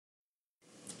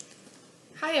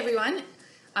Hi everyone,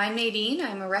 I'm Nadine.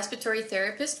 I'm a respiratory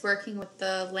therapist working with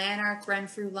the Lanark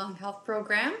Renfrew Lung Health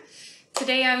Program.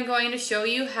 Today I'm going to show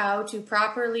you how to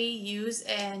properly use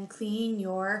and clean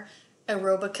your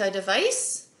AerobiKa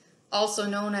device, also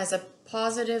known as a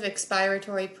positive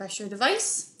expiratory pressure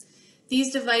device.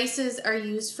 These devices are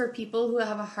used for people who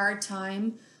have a hard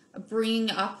time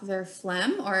bringing up their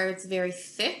phlegm, or it's very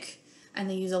thick and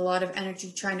they use a lot of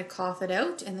energy trying to cough it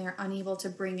out and they're unable to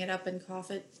bring it up and cough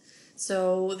it.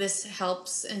 So this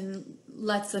helps and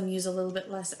lets them use a little bit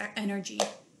less energy.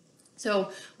 So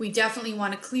we definitely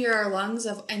want to clear our lungs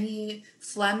of any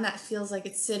phlegm that feels like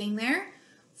it's sitting there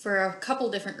for a couple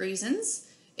different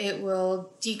reasons. It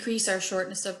will decrease our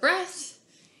shortness of breath.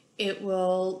 It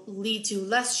will lead to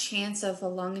less chance of a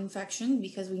lung infection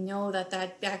because we know that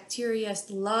that bacteria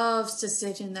loves to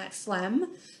sit in that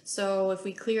phlegm. So if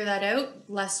we clear that out,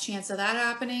 less chance of that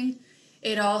happening.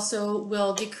 It also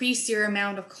will decrease your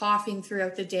amount of coughing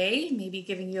throughout the day, maybe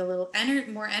giving you a little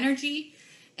more energy,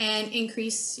 and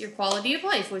increase your quality of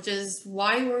life, which is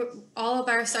why all of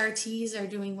our SRTs are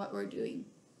doing what we're doing.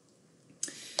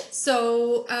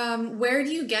 So where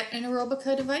do you get an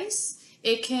AerobiKa device?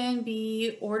 It can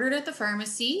be ordered at the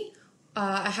pharmacy.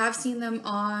 I have seen them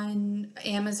on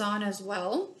Amazon as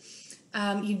well.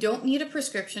 You don't need a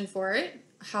prescription for it.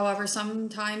 However,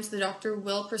 sometimes the doctor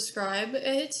will prescribe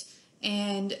it.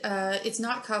 And it's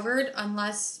not covered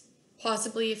unless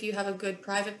possibly if you have a good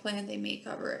private plan, they may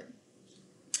cover it.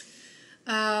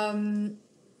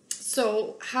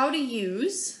 So how to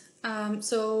use.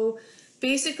 So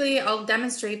basically I'll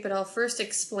demonstrate, but I'll first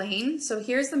explain. So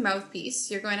here's the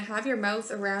mouthpiece. You're going to have your mouth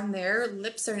around there.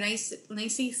 Lips are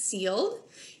nicely sealed.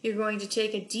 You're going to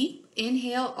take a deep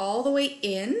inhale all the way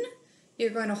in.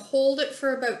 You're going to hold it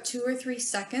for about 2 or 3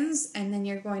 seconds, and then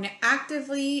you're going to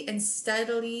actively and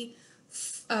steadily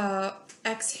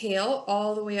exhale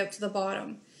all the way up to the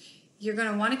bottom. You're going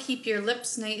to want to keep your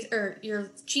lips nice, or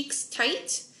your cheeks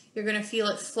tight. You're going to feel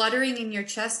it fluttering in your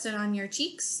chest and on your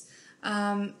cheeks,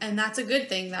 and that's a good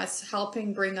thing. That's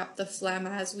helping bring up the phlegm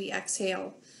as we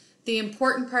exhale. The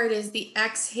important part is the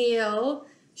exhale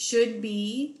should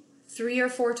be 3 or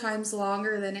 4 times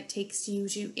longer than it takes you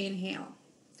to inhale.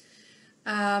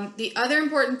 The other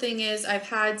important thing is I've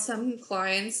had some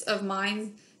clients of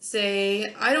mine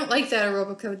say, I don't like that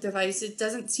AerobiKa device. It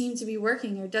doesn't seem to be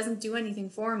working or doesn't do anything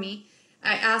for me.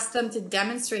 I asked them to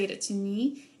demonstrate it to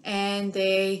me and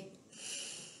they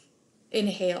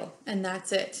inhale and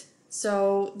that's it.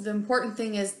 So the important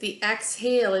thing is the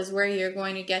exhale is where you're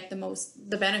going to get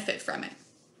the benefit from it.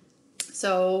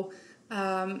 So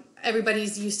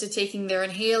everybody's used to taking their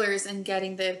inhalers and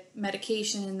getting the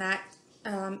medication, and that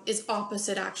is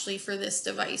opposite actually for this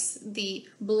device. The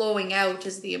blowing out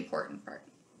is the important part.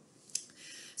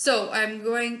 So I'm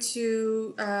going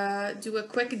to do a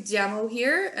quick demo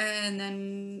here and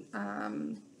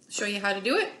then show you how to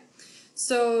do it.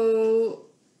 So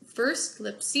first,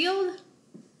 lips sealed.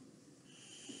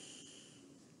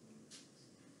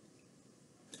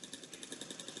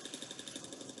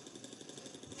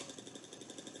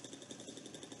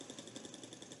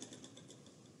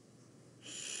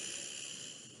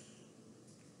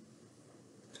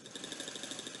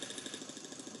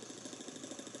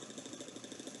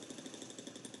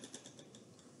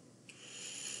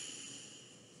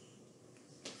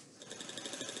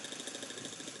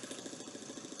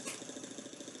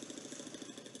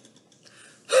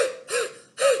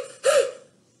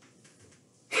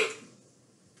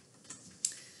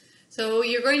 So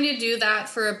you're going to do that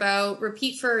for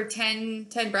repeat for 10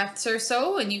 breaths or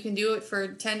so, and you can do it for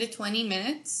 10 to 20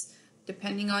 minutes,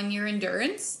 depending on your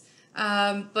endurance.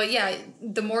 But yeah,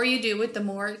 the more you do it, the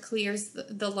more it clears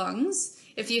the lungs.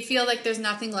 If you feel like there's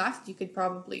nothing left, you could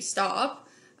probably stop.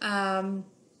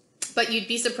 But you'd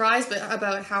be surprised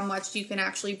about how much you can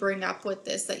actually bring up with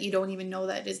this that you don't even know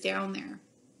that is down there.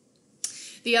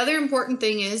 The other important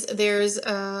thing is there's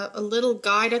a little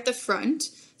guide at the front.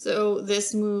 So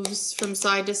this moves from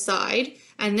side to side,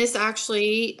 and this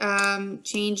actually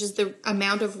changes the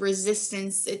amount of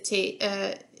resistance it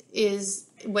is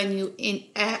when you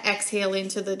exhale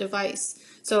into the device.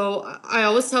 So I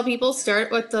always tell people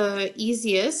start with the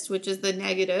easiest, which is the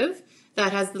negative,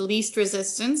 that has the least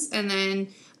resistance, and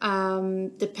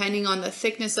then depending on the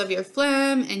thickness of your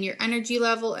phlegm and your energy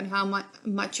level and how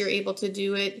much you're able to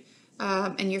do it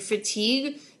and your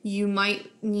fatigue, you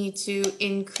might need to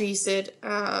increase it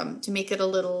to make it a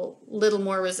little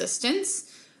more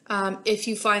resistance. If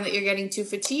you find that you're getting too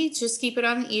fatigued, just keep it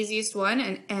on the easiest one,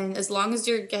 and as long as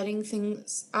you're getting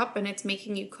things up and it's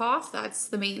making you cough, that's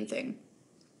the main thing.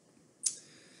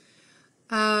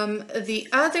 The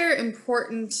other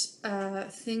important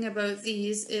thing about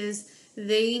these is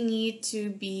they need to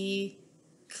be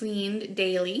cleaned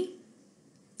daily.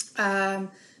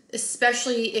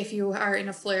 Especially if you are in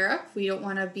a flare-up. We don't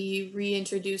want to be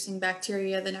reintroducing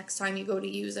bacteria the next time you go to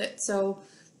use it. So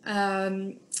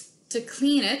to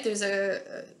clean it,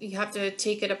 you have to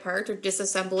take it apart or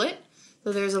disassemble it.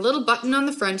 So there's a little button on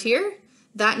the front here.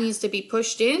 That needs to be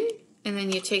pushed in, and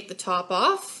then you take the top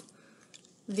off.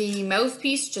 The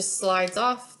mouthpiece just slides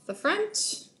off the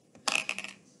front.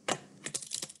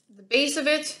 The base of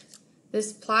it,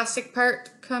 this plastic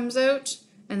part comes out,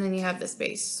 and then you have this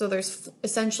base. So there's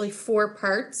essentially 4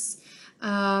 parts.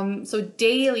 So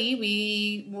daily,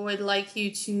 we would like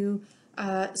you to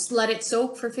let it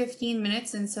soak for 15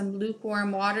 minutes in some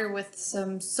lukewarm water with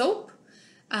some soap.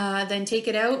 Then take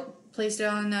it out, place it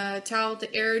on a towel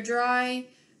to air dry,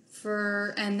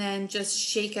 and then just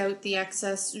shake out the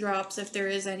excess drops if there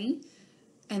is any,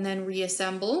 and then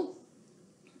reassemble.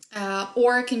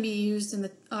 Or it can be used in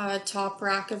the top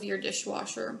rack of your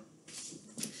dishwasher.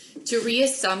 To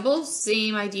reassemble,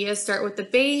 same idea, start with the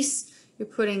base. You're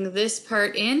putting this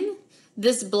part in.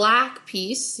 This black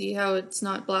piece, see how it's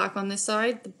not black on this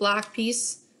side? The black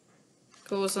piece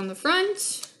goes on the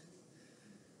front.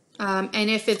 And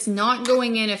if it's not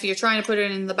going in, if you're trying to put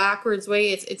it in the backwards way,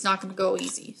 it's not going to go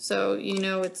easy. So you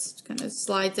know it's kind of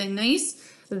slides in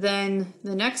nice. Then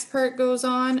the next part goes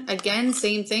on. Again,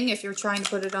 same thing. If you're trying to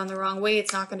put it on the wrong way,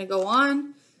 it's not going to go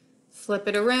on. Flip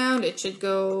it around. It should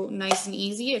go nice and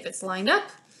easy if it's lined up.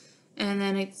 And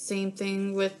then it's same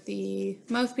thing with the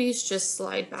mouthpiece. Just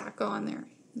slide back on there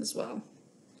as well.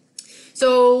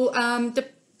 So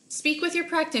speak with your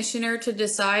practitioner to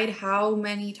decide how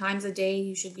many times a day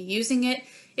you should be using it.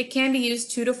 It can be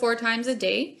used 2 to 4 times a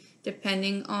day,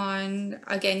 depending on,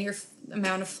 again, your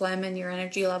amount of phlegm and your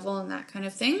energy level and that kind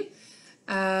of thing.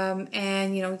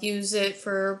 And you know, use it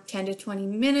for 10 to 20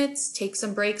 minutes. Take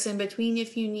some breaks in between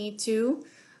if you need to.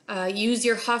 Use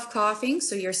your huff coughing,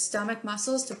 so your stomach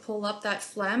muscles, to pull up that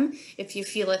phlegm. If you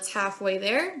feel it's halfway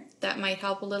there, that might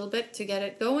help a little bit to get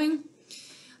it going.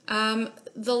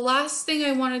 The last thing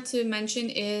I wanted to mention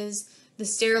is the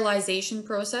sterilization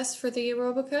process for the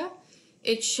AerobiKa.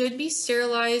 It should be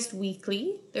sterilized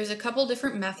weekly. There's a couple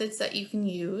different methods that you can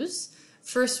use.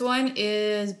 First one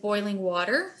is boiling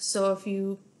water. So if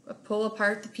you pull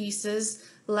apart the pieces,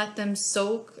 let them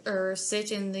soak or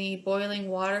sit in the boiling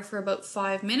water for about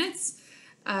 5 minutes.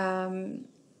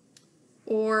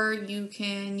 Or you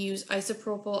can use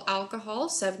isopropyl alcohol,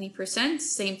 70%,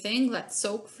 same thing, let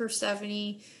soak for 5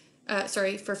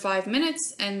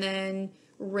 minutes, and then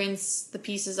rinse the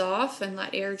pieces off and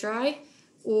let air dry.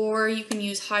 Or you can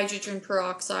use hydrogen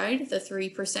peroxide, the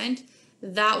 3%.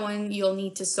 That one you'll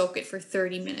need to soak it for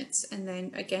 30 minutes and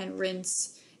then again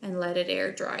rinse and let it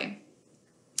air dry.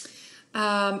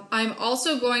 I'm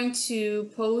also going to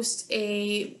post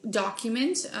a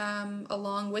document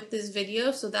along with this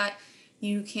video so that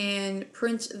you can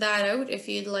print that out if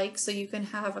you'd like, so you can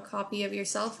have a copy of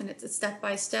yourself, and it's a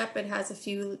step-by-step. It has a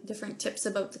few different tips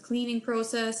about the cleaning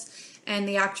process and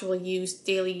the actual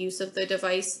daily use of the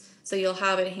device, so you'll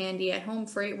have it handy at home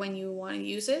for it when you want to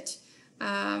use it.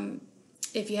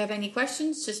 If you have any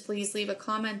questions, just please leave a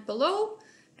comment below,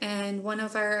 and one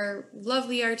of our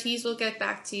lovely RTs will get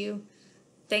back to you.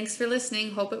 Thanks for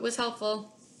listening. Hope it was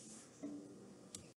helpful.